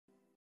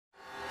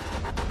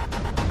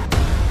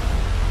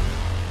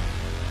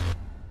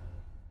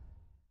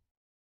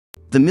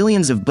The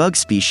millions of bug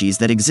species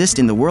that exist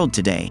in the world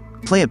today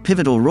play a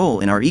pivotal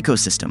role in our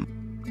ecosystem.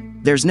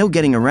 There's no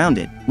getting around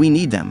it, we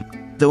need them.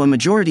 Though a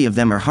majority of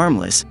them are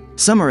harmless,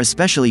 some are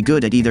especially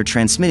good at either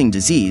transmitting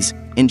disease,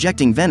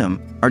 injecting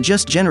venom, or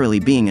just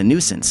generally being a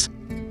nuisance.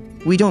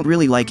 We don't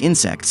really like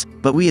insects,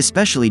 but we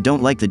especially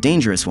don't like the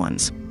dangerous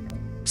ones.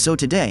 So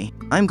today,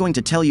 I'm going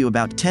to tell you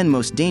about 10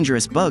 most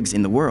dangerous bugs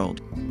in the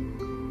world.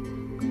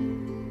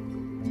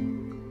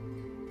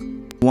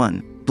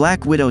 1.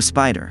 Black widow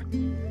spider.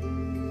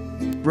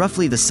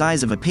 Roughly the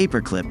size of a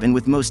paperclip and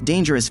with most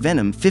dangerous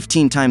venom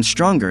 15 times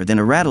stronger than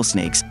a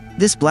rattlesnake's,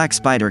 this black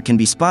spider can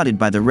be spotted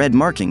by the red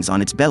markings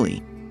on its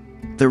belly.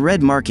 The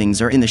red markings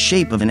are in the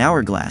shape of an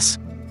hourglass.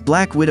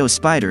 Black widow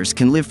spiders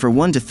can live for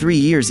 1 to 3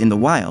 years in the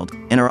wild,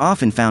 and are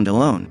often found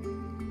alone.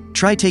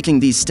 Try taking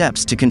these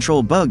steps to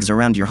control bugs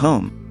around your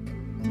home.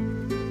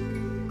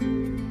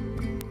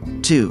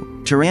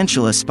 2.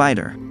 Tarantula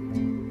spider.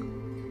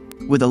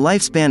 With a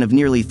lifespan of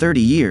nearly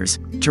 30 years,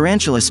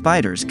 tarantula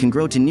spiders can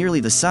grow to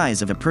nearly the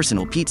size of a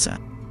personal pizza.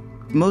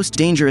 Most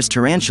dangerous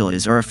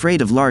tarantulas are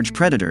afraid of large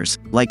predators,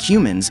 like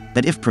humans,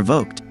 that if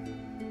provoked.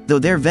 Though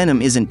their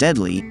venom isn't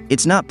deadly,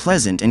 it's not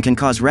pleasant and can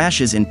cause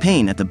rashes and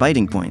pain at the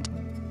biting point.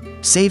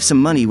 Save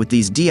some money with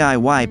these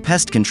DIY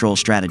pest control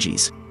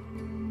strategies.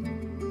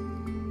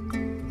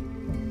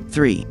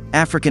 3.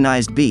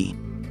 Africanized bee.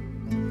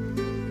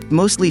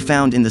 Mostly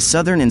found in the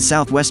southern and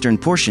southwestern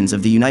portions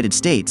of the United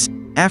States,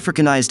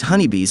 Africanized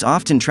honeybees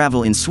often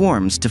travel in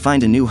swarms to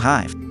find a new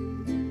hive.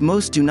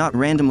 Most do not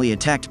randomly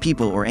attack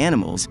people or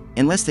animals,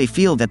 unless they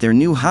feel that their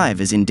new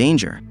hive is in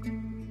danger.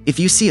 If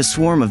you see a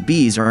swarm of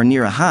bees or are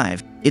near a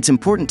hive, it's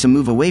important to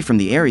move away from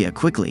the area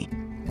quickly.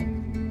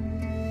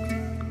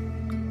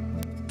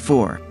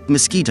 4.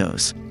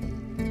 Mosquitoes.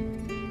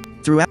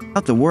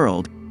 Throughout the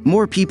world,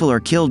 more people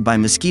are killed by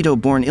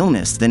mosquito-borne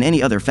illness than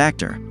any other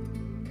factor.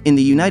 In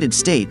the United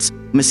States,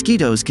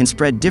 mosquitoes can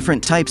spread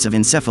different types of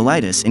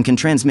encephalitis and can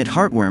transmit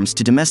heartworms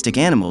to domestic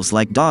animals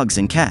like dogs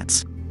and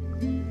cats.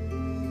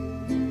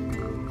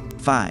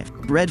 5.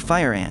 Red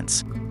fire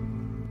ants.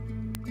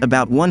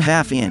 About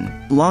 1/2 in,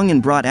 long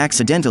and brought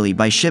accidentally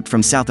by ship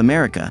from South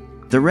America,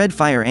 the red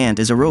fire ant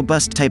is a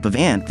robust type of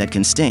ant that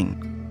can sting.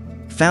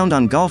 Found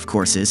on golf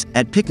courses,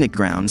 at picnic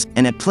grounds,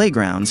 and at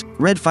playgrounds,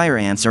 red fire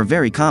ants are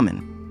very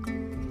common.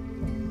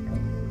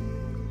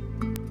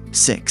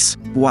 6.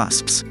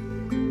 Wasps.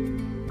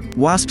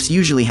 Wasps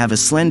usually have a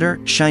slender,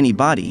 shiny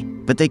body,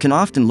 but they can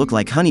often look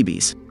like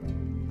honeybees.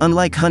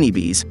 Unlike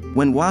honeybees,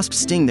 when wasps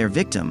sting their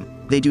victim,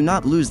 they do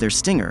not lose their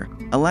stinger,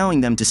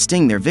 allowing them to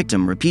sting their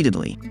victim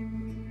repeatedly.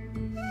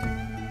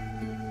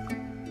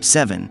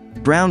 7.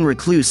 Brown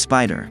recluse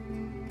spider.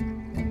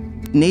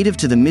 Native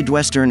to the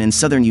Midwestern and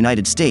Southern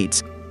United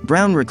States,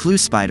 brown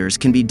recluse spiders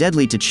can be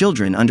deadly to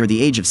children under the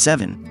age of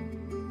 7.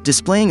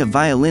 Displaying a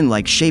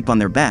violin-like shape on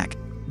their back,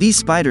 these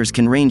spiders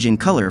can range in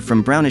color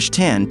from brownish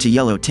tan to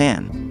yellow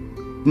tan.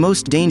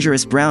 Most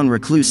dangerous brown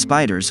recluse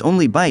spiders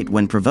only bite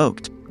when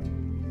provoked.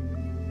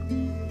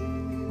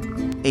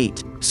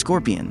 8.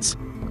 Scorpions.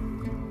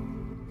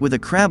 With a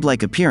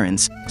crab-like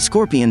appearance,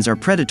 scorpions are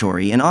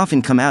predatory and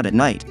often come out at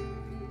night.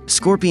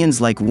 Scorpions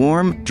like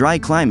warm, dry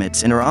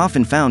climates and are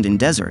often found in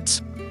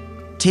deserts.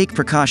 Take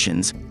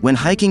precautions when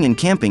hiking and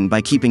camping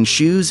by keeping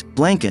shoes,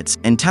 blankets,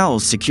 and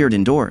towels secured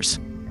indoors.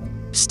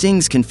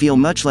 Stings can feel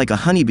much like a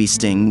honeybee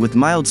sting with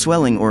mild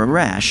swelling or a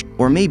rash,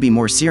 or may be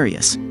more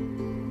serious.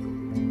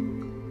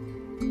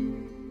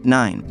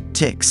 9.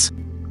 Ticks.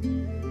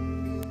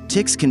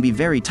 Ticks can be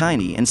very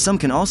tiny and some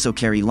can also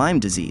carry Lyme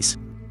disease.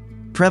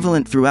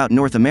 Prevalent throughout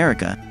North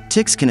America,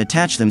 ticks can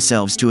attach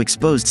themselves to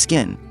exposed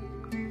skin.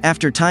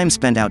 After time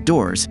spent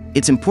outdoors,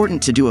 it's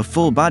important to do a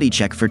full body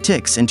check for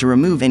ticks and to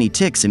remove any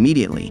ticks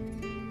immediately.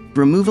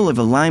 Removal of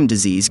a Lyme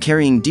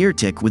disease-carrying deer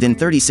tick within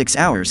 36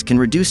 hours can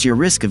reduce your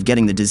risk of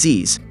getting the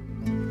disease.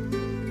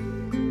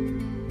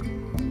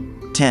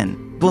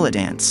 10. Bullet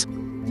ants.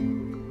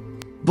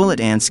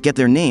 Bullet ants get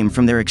their name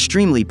from their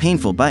extremely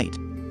painful bite.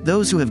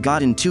 Those who have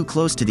gotten too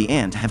close to the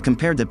ant have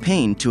compared the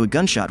pain to a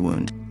gunshot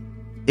wound.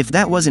 If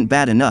that wasn't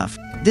bad enough,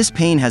 this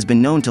pain has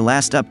been known to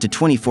last up to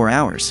 24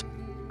 hours.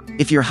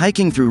 If you're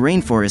hiking through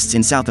rainforests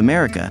in South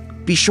America,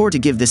 be sure to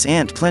give this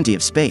ant plenty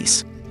of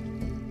space.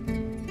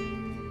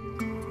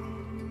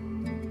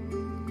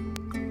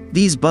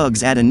 These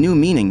bugs add a new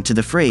meaning to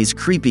the phrase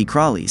creepy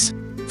crawlies.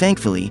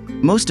 Thankfully,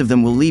 most of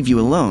them will leave you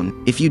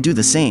alone if you do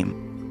the same.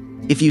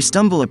 If you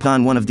stumble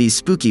upon one of these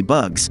spooky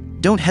bugs,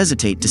 don't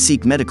hesitate to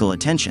seek medical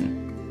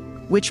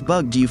attention. Which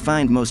bug do you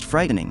find most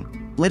frightening?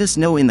 Let us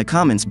know in the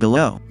comments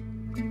below.